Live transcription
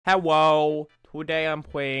Hello, today I'm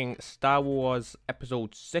playing Star Wars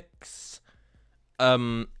Episode 6. This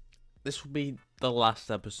will be the last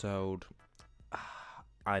episode.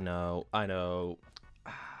 I know.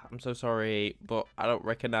 I'm so sorry, but I don't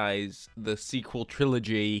recognize the sequel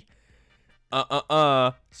trilogy.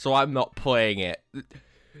 So I'm not playing it.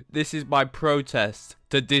 This is my protest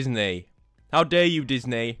to Disney. How dare you,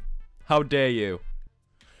 Disney? How dare you?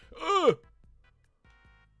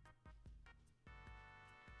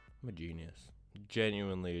 I'm a genius.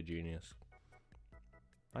 Genuinely a genius.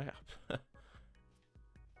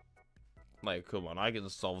 Like, come on, I can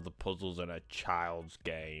solve the puzzles in a child's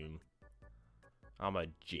game. I'm a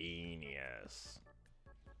genius.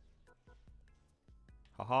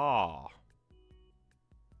 Haha.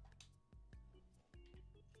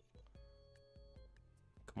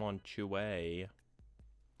 Come on, Chewie.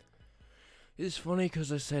 It's funny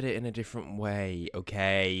because I said it in a different way,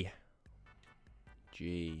 okay?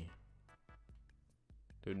 Gee.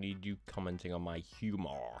 Don't need you commenting on my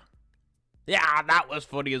humor. Yeah, that was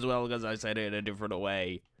funny as well because I said it in a different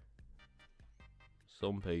way.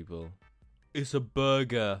 Some people. It's a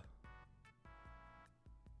burger.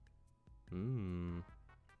 No,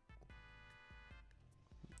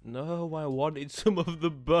 I wanted some of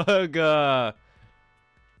the burger.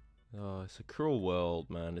 Oh, it's a cruel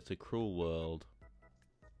world, man. It's a cruel world.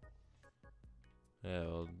 Yeah,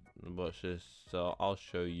 well, watch this. So I'll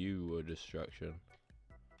show you a distraction.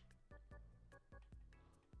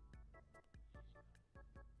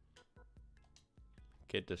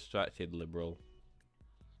 Get distracted, liberal.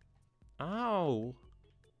 Ow!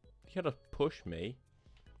 You gotta push me.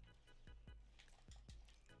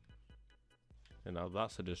 And now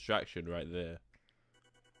that's a distraction right there.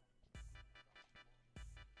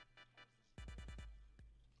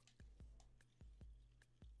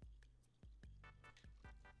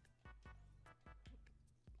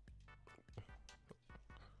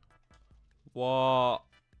 What?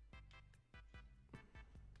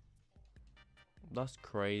 That's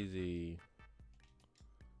crazy.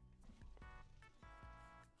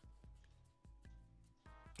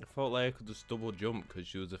 I thought Leia could just double jump because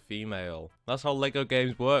she was a female. That's how Lego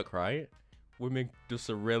games work, right? Women just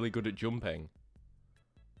are really good at jumping.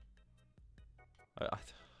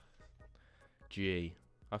 Gee,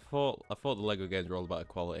 I thought the Lego games were all about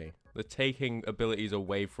equality. They're taking abilities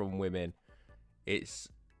away from women. It's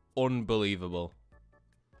unbelievable.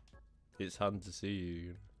 It's sad to see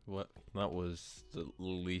you. What? That was the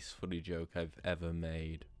least funny joke I've ever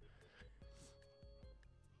made.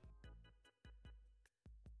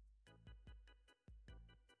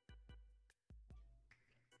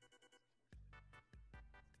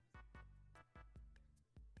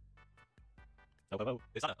 Oh,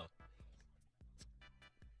 is that?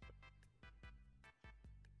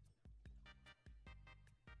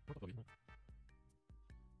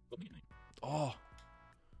 Oh,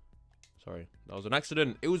 sorry, that was an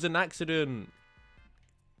accident. It was an accident.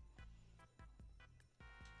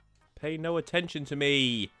 Pay no attention to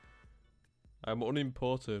me. I'm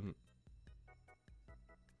unimportant.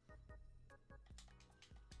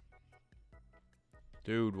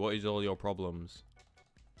 Dude, what is all your problems?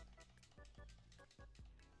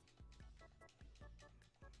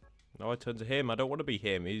 Now I turn to him. I don't want to be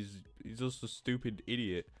him. He's just a stupid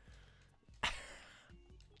idiot.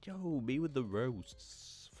 Yo, me with the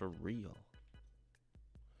roasts. For real.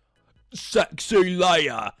 Sexy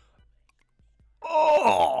Leia!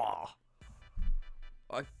 Oh!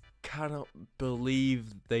 I cannot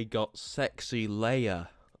believe they got Sexy Leia.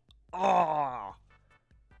 Oh!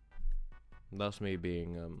 That's me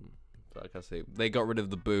being, like I say, they got rid of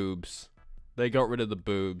the boobs. They got rid of the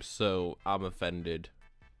boobs, so I'm offended.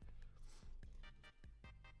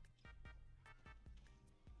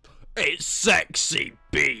 It's Sexy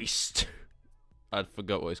Beast! I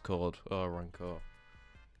forgot what it's called. Oh, Rancor.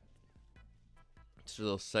 It's a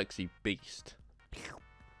little sexy beast.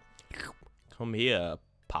 Come here,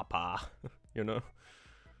 Papa. You know?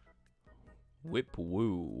 Whip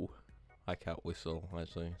woo. I can't whistle,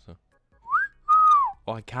 actually, so.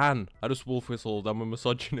 Oh, I can. I just wolf whistled. I'm a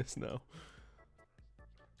misogynist now.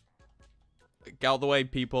 Get out of the way,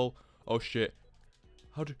 people. Oh shit.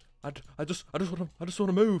 How do I just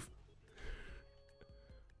wanna move.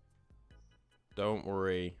 Don't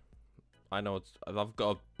worry. I know I've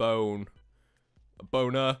got a bone. A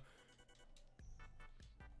boner.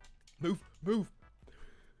 Move.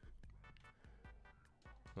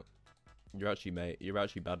 You're actually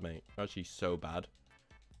bad, mate. You're actually so bad.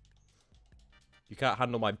 You can't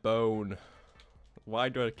handle my bone. Why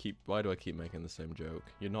do I keep making the same joke?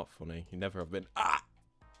 You're not funny. You never have been. Ah!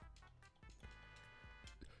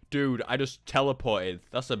 Dude, I just teleported.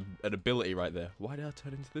 That's an ability right there. Why did I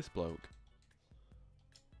turn into this bloke?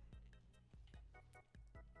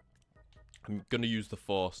 I'm gonna use the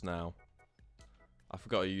force now. I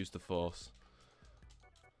forgot to use the force.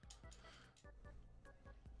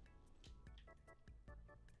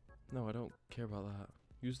 No, I don't care about that.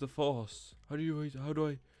 Use the force. How do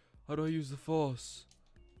I use the force?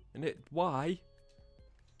 And why?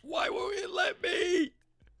 Why won't it let me?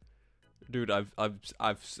 Dude, I'm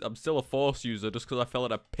still a force user just because I fell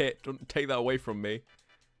in a pit. Don't take that away from me.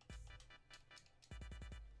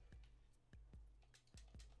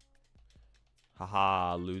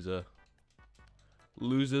 Haha, loser.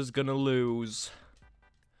 Loser's gonna lose.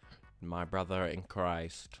 My brother in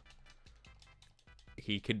Christ.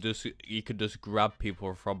 He could just grab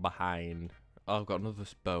people from behind. Oh, I've got another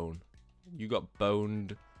bone. You got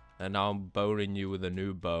boned, and now I'm boning you with a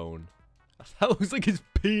new bone. That looks like his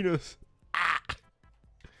penis. Ah!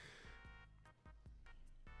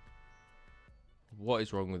 What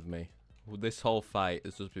is wrong with me? Well, this whole fight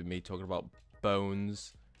has just been me talking about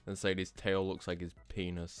bones and saying his tail looks like his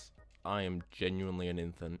penis. I am genuinely an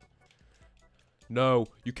infant. No,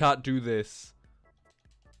 you can't do this.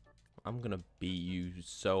 I'm gonna beat you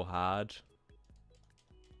so hard.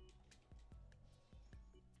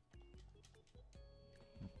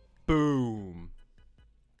 Boom.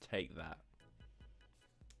 Take that.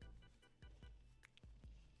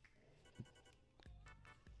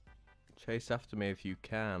 Chase after me if you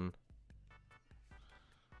can.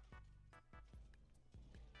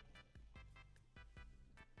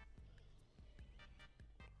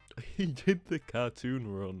 He did the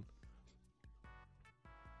cartoon run.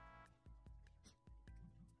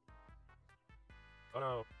 Oh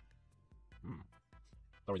no.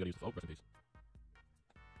 Thought we were gonna use the rest in peace.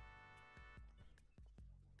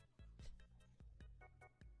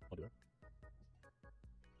 I'll do it.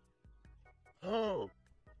 Oh!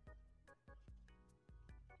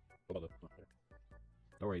 What about the...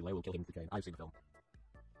 Don't worry, Leia will kill him if we can. I've seen the film.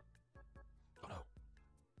 Oh no.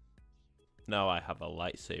 Now I have a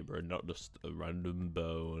lightsaber and not just a random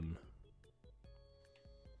bone.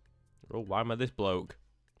 Oh, why am I this bloke?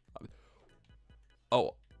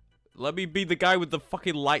 Oh, let me be the guy with the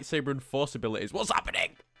fucking lightsaber and force abilities. What's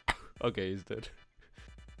happening? Okay, he's dead.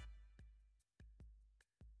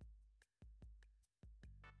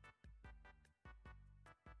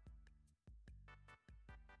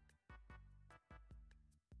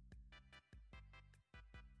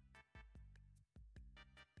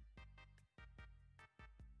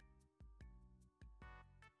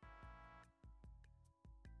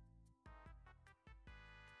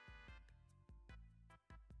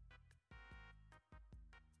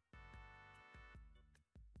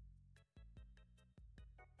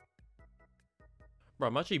 Bro,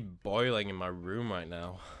 I'm actually boiling in my room right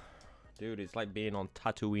now. Dude, it's like being on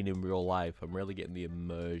Tatooine in real life. I'm really getting the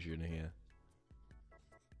immersion here.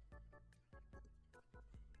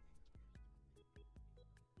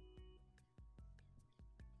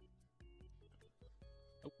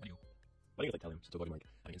 Oh, what are you? What are you gonna tell him to avoid him, like,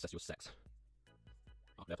 having incestuous sex?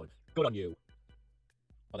 Oh, definitely. Good on you.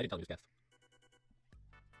 Oh, they didn't tell me he was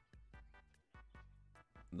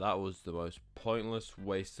Geth. That was the most pointless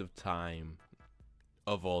waste of time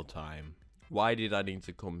of all time. Why did I need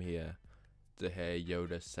to come here to hear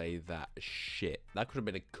Yoda say that shit? That could have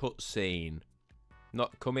been a cutscene.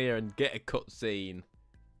 Not come here and get a cutscene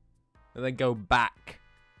and then go back.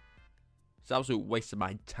 It's an absolute waste of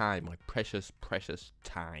my time, my precious, precious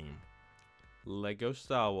time. Lego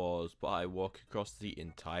Star Wars, but I walk across the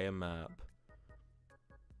entire map.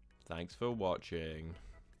 Thanks for watching.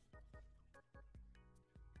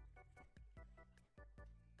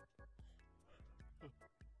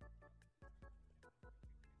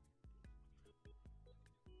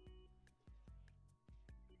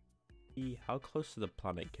 How close to the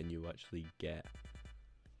planet can you actually get?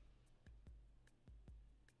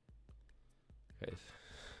 Okay.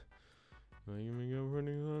 Are you gonna go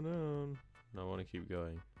running on down? No, I want to keep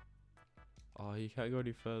going. Oh, you can't go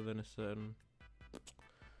any further than a certain.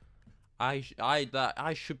 I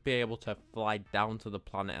should be able to fly down to the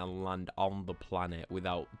planet and land on the planet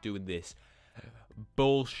without doing this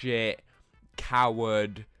bullshit,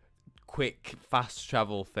 coward, quick, fast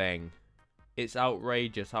travel thing. It's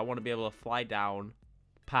outrageous. I want to be able to fly down,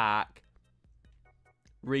 park,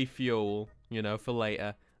 refuel, you know, for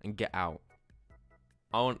later, and get out.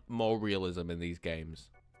 I want more realism in these games.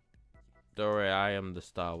 Don't worry, I am the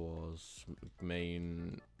Star Wars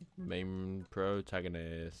main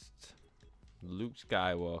protagonist. Luke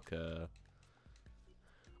Skywalker.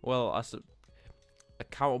 Well, a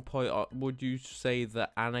counterpoint, would you say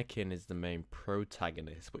that Anakin is the main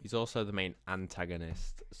protagonist, but he's also the main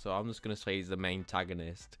antagonist? So I'm just going to say he's the main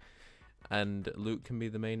antagonist. And Luke can be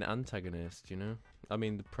the main antagonist, you know? I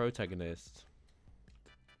mean, the protagonist.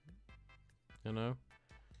 You know?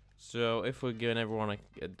 So if we're giving everyone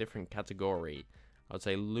a different category, I would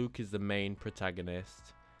say Luke is the main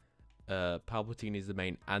protagonist, Palpatine is the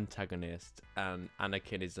main antagonist, and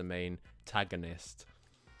Anakin is the main tagonist.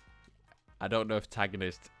 I don't know if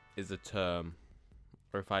tagonist is a term,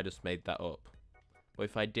 or if I just made that up. But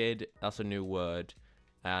if I did, that's a new word,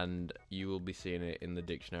 and you will be seeing it in the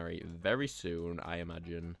dictionary very soon, I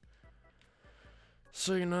imagine.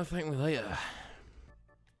 So, you know, thank me later.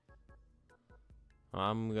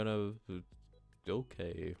 I'm gonna...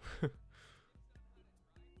 Okay.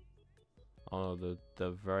 Oh, they're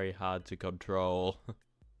very hard to control.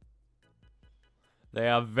 They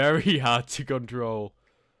are very hard to control.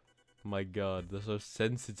 My god, they're so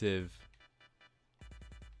sensitive.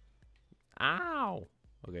 Ow!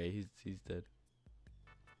 Okay, he's dead.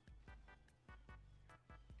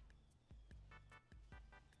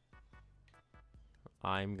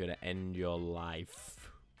 I'm gonna end your life.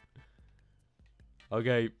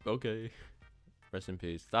 Okay, okay. Rest in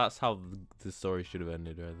peace. That's how the story should have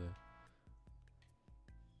ended right there.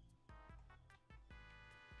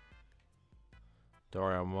 Don't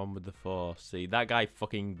worry, I'm one with the Force. See, that guy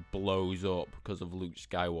fucking blows up because of Luke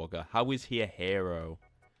Skywalker. How is he a hero?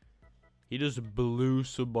 He just blew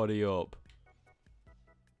somebody up.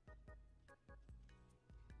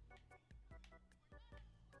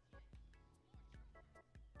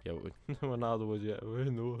 Yeah, we're not the woods yet. We're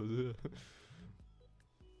in the woods.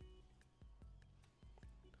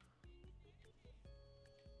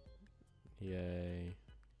 Yay.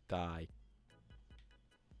 Die.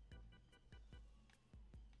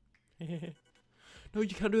 No,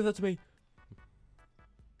 you can't do that to me.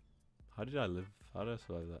 How did I live? How did I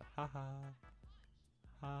survive that? Ha ha.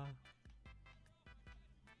 Ha.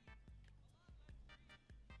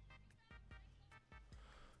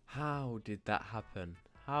 How did that happen?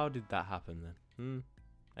 How did that happen then?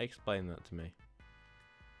 Explain that to me.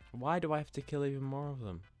 Why do I have to kill even more of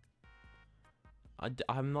them?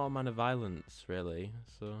 I'm not a man of violence, really,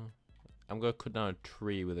 so... I'm gonna cut down a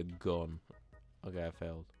tree with a gun. Okay, I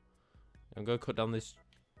failed. I'm gonna cut down this...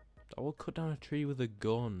 I will cut down a tree with a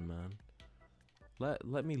gun, man.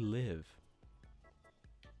 Let me live.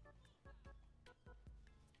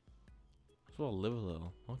 Just want to live a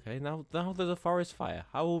little. Okay, now there's a forest fire.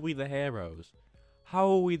 How are we the heroes? How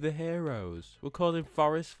are we the heroes? We're causing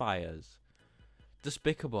forest fires.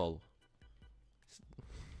 Despicable.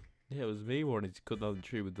 Yeah, it was me wanting to cut down the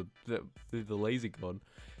tree with the laser gun.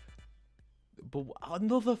 But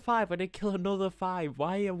another 5. I did kill another 5.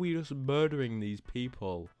 Why are we just murdering these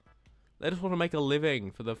people? They just want to make a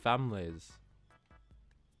living for their families.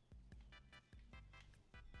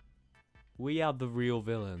 We are the real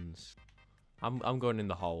villains. I'm going in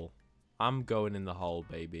the hole. I'm going in the hole,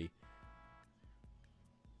 baby.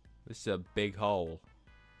 This is a big hole.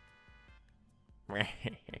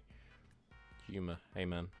 Humor. Hey,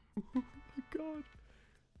 man. Oh my god.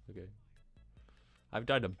 Okay. I've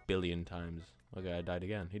died a billion times. Okay, I died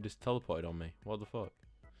again. He just teleported on me. What the fuck?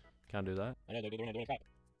 Can't do that. I know they're doing a trap.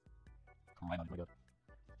 Oh my god.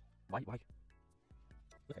 Why?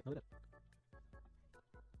 Okay, no,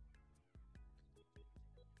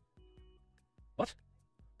 what?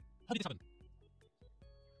 How did this happen?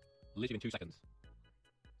 Literally in 2 seconds.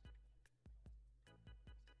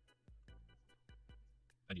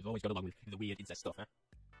 And you've always gone along with the weird incest stuff, huh?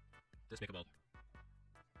 Despicable.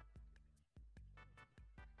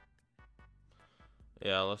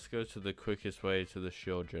 Yeah, let's go to the quickest way to the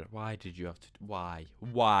shore journey. Why did you have to... Why?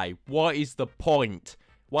 Why? What is the point?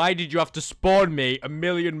 Why did you have to spawn me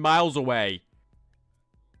 1,000,000 miles away?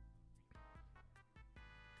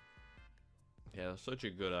 Yeah, that's such a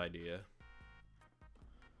good idea.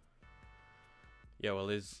 Yeah, well,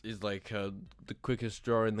 he's like the quickest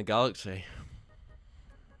drawer in the galaxy.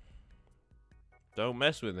 Don't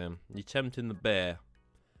mess with him. You're tempting the bear.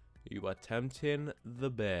 You are tempting the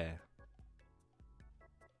bear.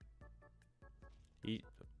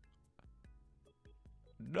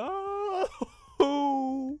 No!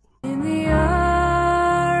 In the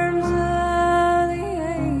arms of the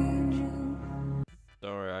angel.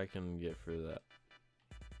 Don't worry, I can get through that.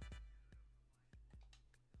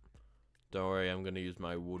 Don't worry, I'm gonna use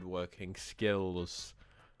my woodworking skills.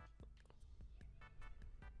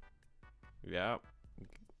 Yeah.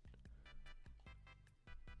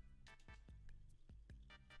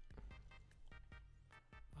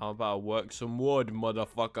 How about work some wood,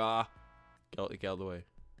 motherfucker? Get out of the way.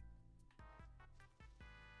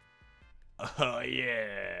 Oh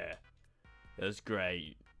yeah, that's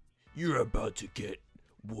great. You're about to get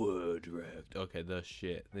word wrecked. Okay, that's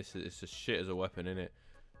shit. This is it's a shit as a weapon, innit?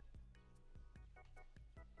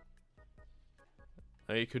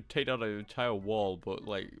 Now you could take down an entire wall, but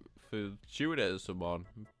like for shooting it at someone,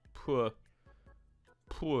 poor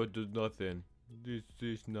does nothing. This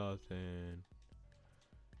is nothing.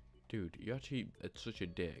 Dude, you actually it's such a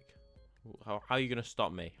dick. How are you gonna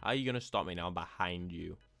stop me? How are you gonna stop me now? I'm behind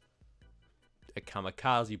you. A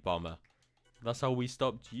kamikaze bomber. That's how we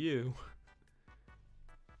stopped you.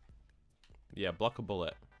 Yeah, block a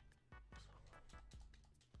bullet.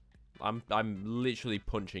 I'm literally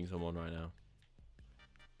punching someone right now.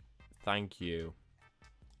 Thank you.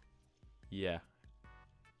 Yeah.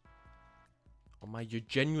 Oh my, you're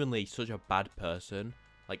genuinely such a bad person.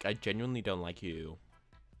 Like, I genuinely don't like you.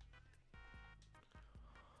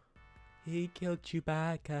 He killed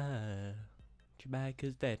Chewbacca.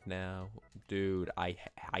 Chewbacca's dead now. Dude, I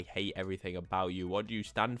hate everything about you. What do you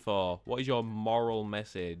stand for? What is your moral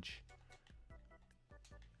message?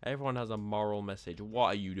 Everyone has a moral message. What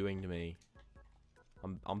are you doing to me?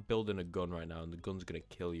 I'm building a gun right now, and the gun's gonna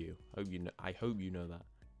kill you. I hope you know that.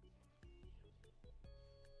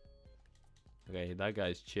 Okay, that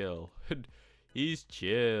guy's chill. He's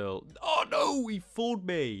chill. Oh no, he fooled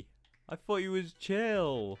me. I thought he was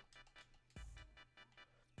chill.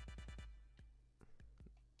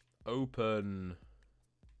 Open.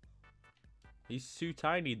 He's too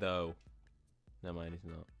tiny though. Never mind, he's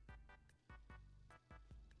not.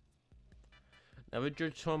 Never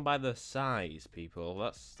judge someone by the size, people.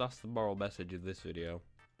 That's the moral message of this video.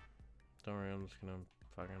 Don't worry, I'm just gonna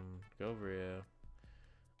fucking go over here.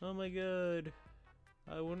 Oh my god.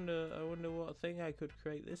 I wonder what thing I could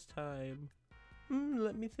create this time.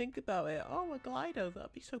 Let me think about it. Oh, a glider.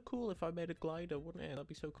 That'd be so cool if I made a glider, wouldn't it? That'd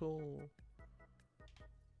be so cool.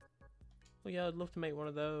 Oh yeah, I'd love to make one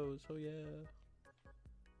of those. Oh yeah.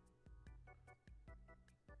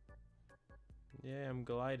 Yeah, I'm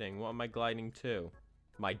gliding. What am I gliding to?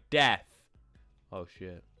 My death! Oh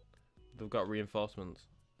shit. They've got reinforcements.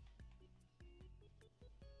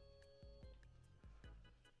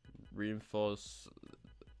 Reinforce...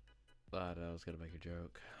 I was gonna make a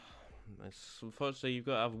joke. Unfortunately, you've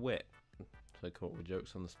got to have wit to come up with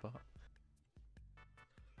jokes on the spot.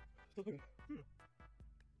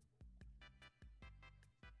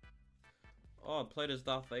 Oh, I played as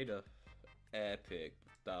Darth Vader. Epic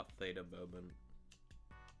Darth Vader moment.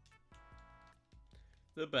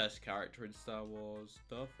 The best character in Star Wars,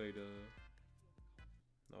 Darth Vader.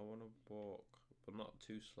 I want to walk, but not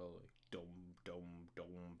too slowly. Dum dum dum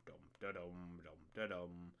dum da dum dum da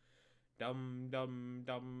dum. Dum dum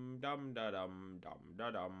dum dum da dum dum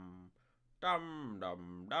da dum. Dum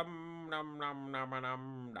dum dum dum dum dum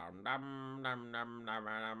dum dum dum dum dum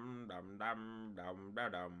dum dum dum dum da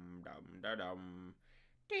dum dum da dum.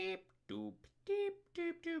 Deep doop deep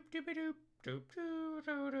doop doop doop doop doop doo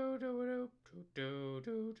doo doo doo doo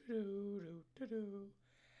doo doo doo doo.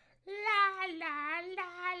 La la la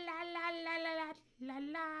la la la la la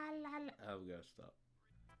la la. Oh, we gotta stop.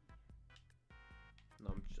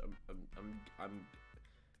 No,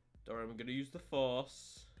 don't worry, I'm gonna use the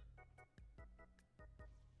force.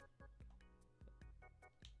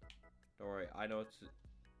 Don't worry, I know it's.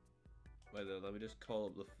 Wait, let me just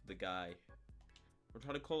call up the guy. I'm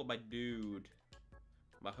trying to call up my dude,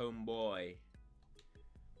 my homeboy.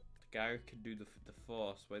 The guy who can do the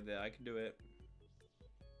force. Wait there, I can do it.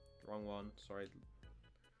 Wrong one. Sorry.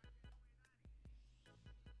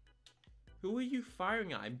 Who are you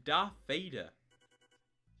firing at? I'm Darth Vader.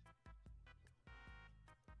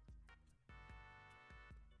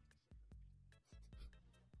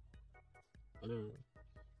 Hello.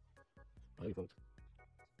 Hi, folks.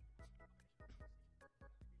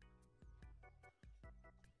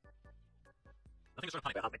 I think it's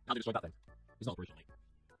trying to panic, but how did it destroy that thing? It's not operational.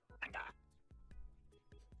 Anger.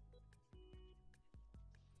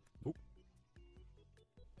 Oop.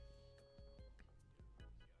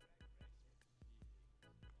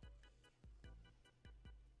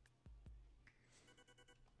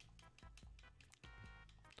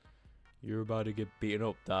 You're about to get beaten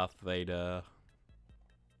up, Darth Vader.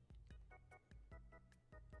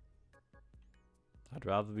 I'd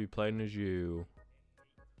rather be playing as you.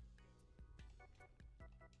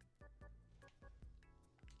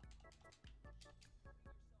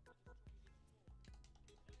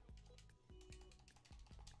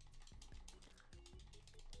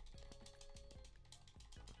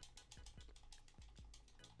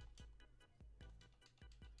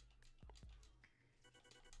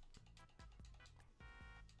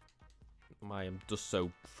 I am just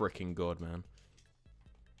so freaking good, man.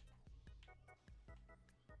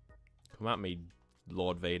 Come at me,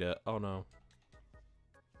 Lord Vader. Oh no.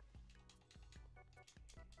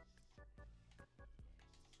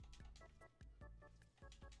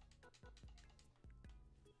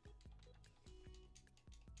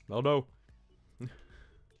 Oh no.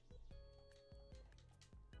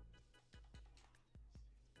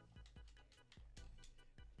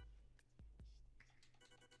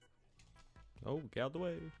 Oh, get out of the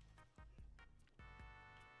way.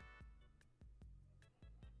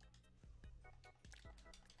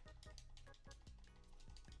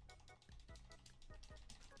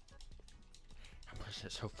 Why is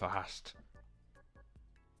it so fast?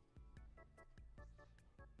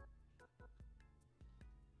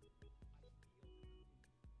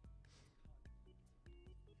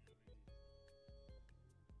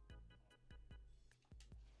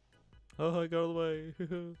 Oh, I got out of the way.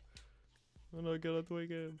 Oh no, I got out of the way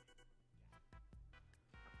again.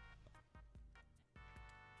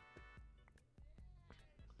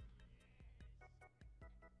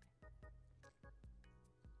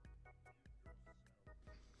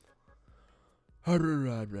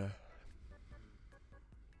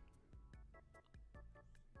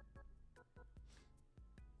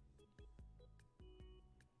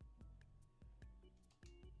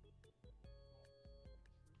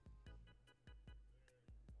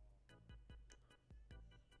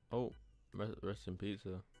 Oh, rest in pizza.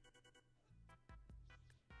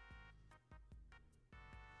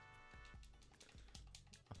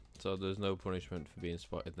 So there's no punishment for being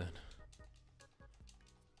spotted then.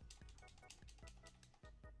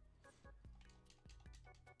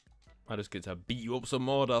 I just get to beat you up some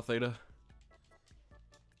more, Darth Vader.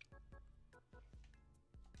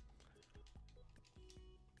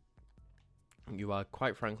 You are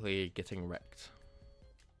quite frankly getting wrecked.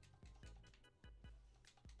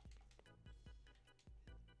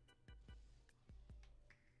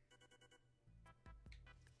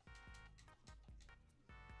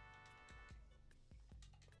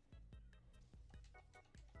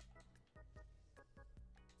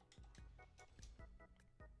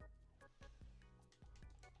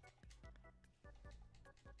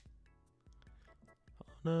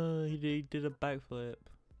 No, he did a backflip.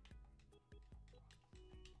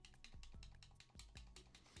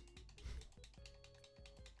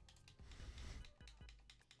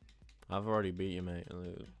 I've already beat you, mate.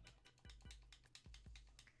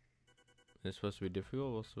 It's supposed to be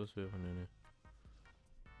difficult. What's supposed to be happening here?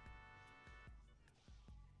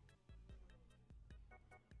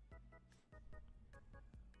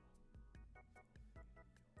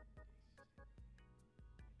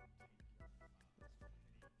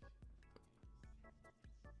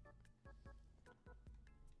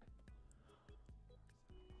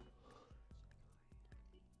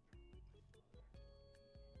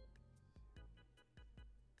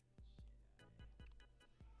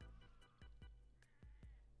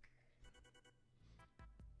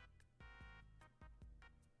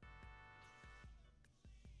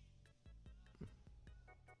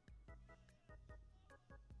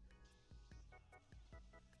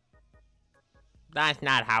 That's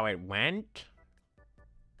not how it went.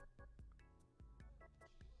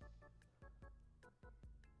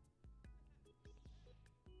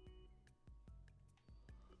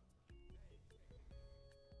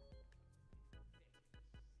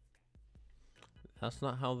 That's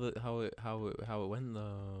not how it went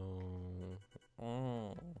though.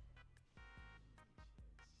 Oh.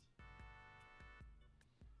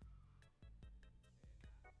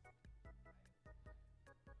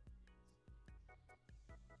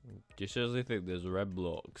 Do you seriously think those red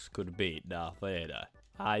blocks could beat Darth Vader?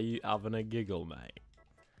 Are you having a giggle, mate?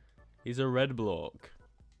 He's a red block.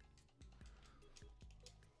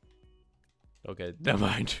 Okay, never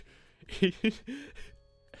mind.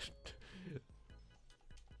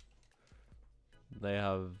 They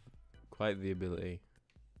have quite the ability.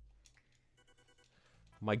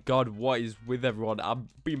 My god, what is with everyone? I'm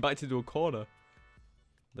being backed into a corner.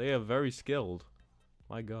 They are very skilled.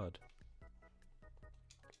 My god.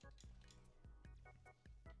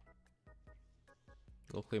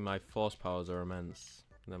 Luckily my force powers are immense.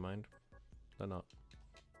 Never mind. They're not.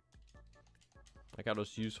 I can't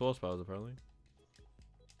just use force powers apparently.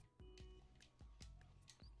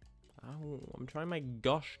 Ow, I'm trying my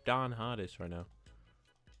gosh darn hardest right now.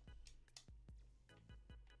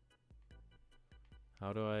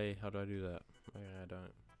 How do I do that? Okay, I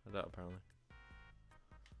don't apparently.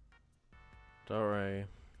 Don't worry.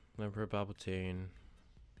 Emperor Palpatine.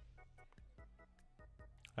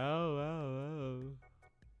 Oh.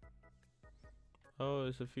 Oh,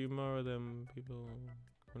 there's a few more of them people.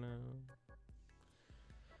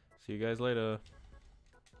 See you guys later.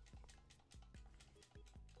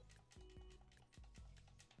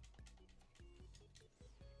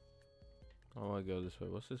 I want to go this way.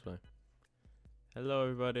 What's this way? Hello,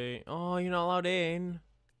 everybody. Oh, you're not allowed in.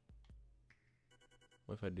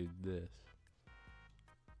 What if I do this?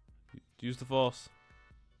 Use the force.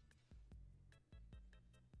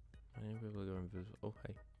 Many people are going invisible. Oh,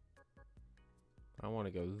 hey. I want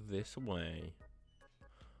to go this way.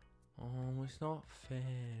 Oh, it's not fair.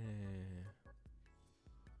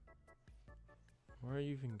 Where are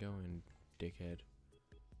you even going, dickhead?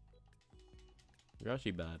 You're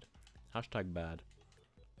actually bad. Hashtag bad.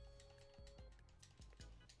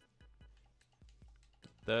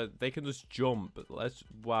 They can just jump.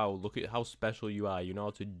 Wow, look at how special you are. You know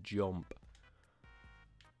how to jump.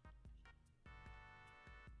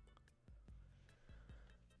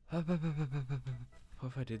 What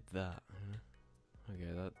if I did that?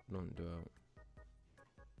 Okay, that don't do it.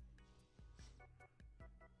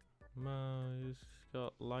 No, he's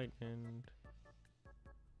got lightning.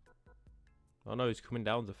 Oh no, he's coming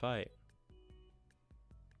down to fight.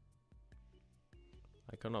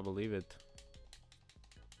 I cannot believe it.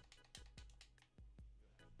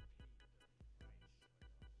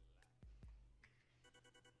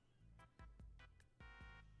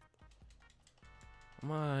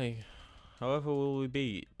 My, however will we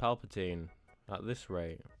beat Palpatine at this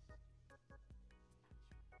rate?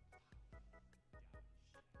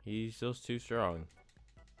 He's just too strong.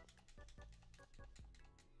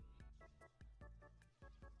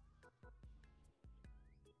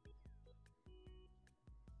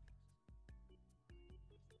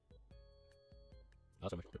 That's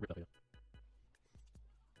so much.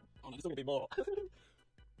 Oh, there's still gonna be more.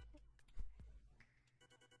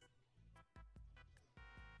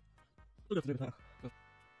 Look at that. Oh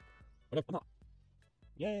no, I'm not.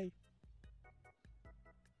 Yay!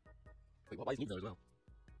 Wait, why is Luke there as well?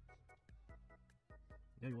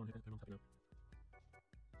 Yeah, you want to hit it, now.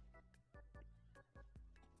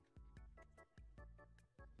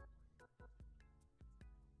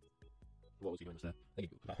 What was he doing there?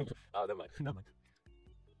 Thank you. Oh, never mind. Never mind.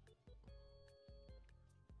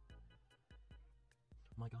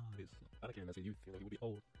 Oh my god, it's Anakin as a youth, you know, he would be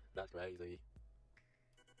old. That's crazy.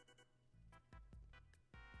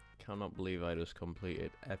 Cannot believe I just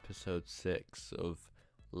completed episode 6 of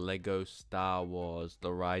Lego Star Wars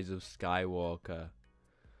The Rise of Skywalker.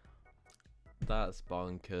 That's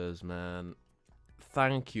bonkers, man.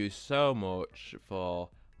 Thank you so much for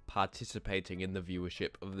participating in the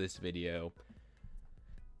viewership of this video.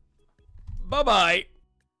 Bye bye.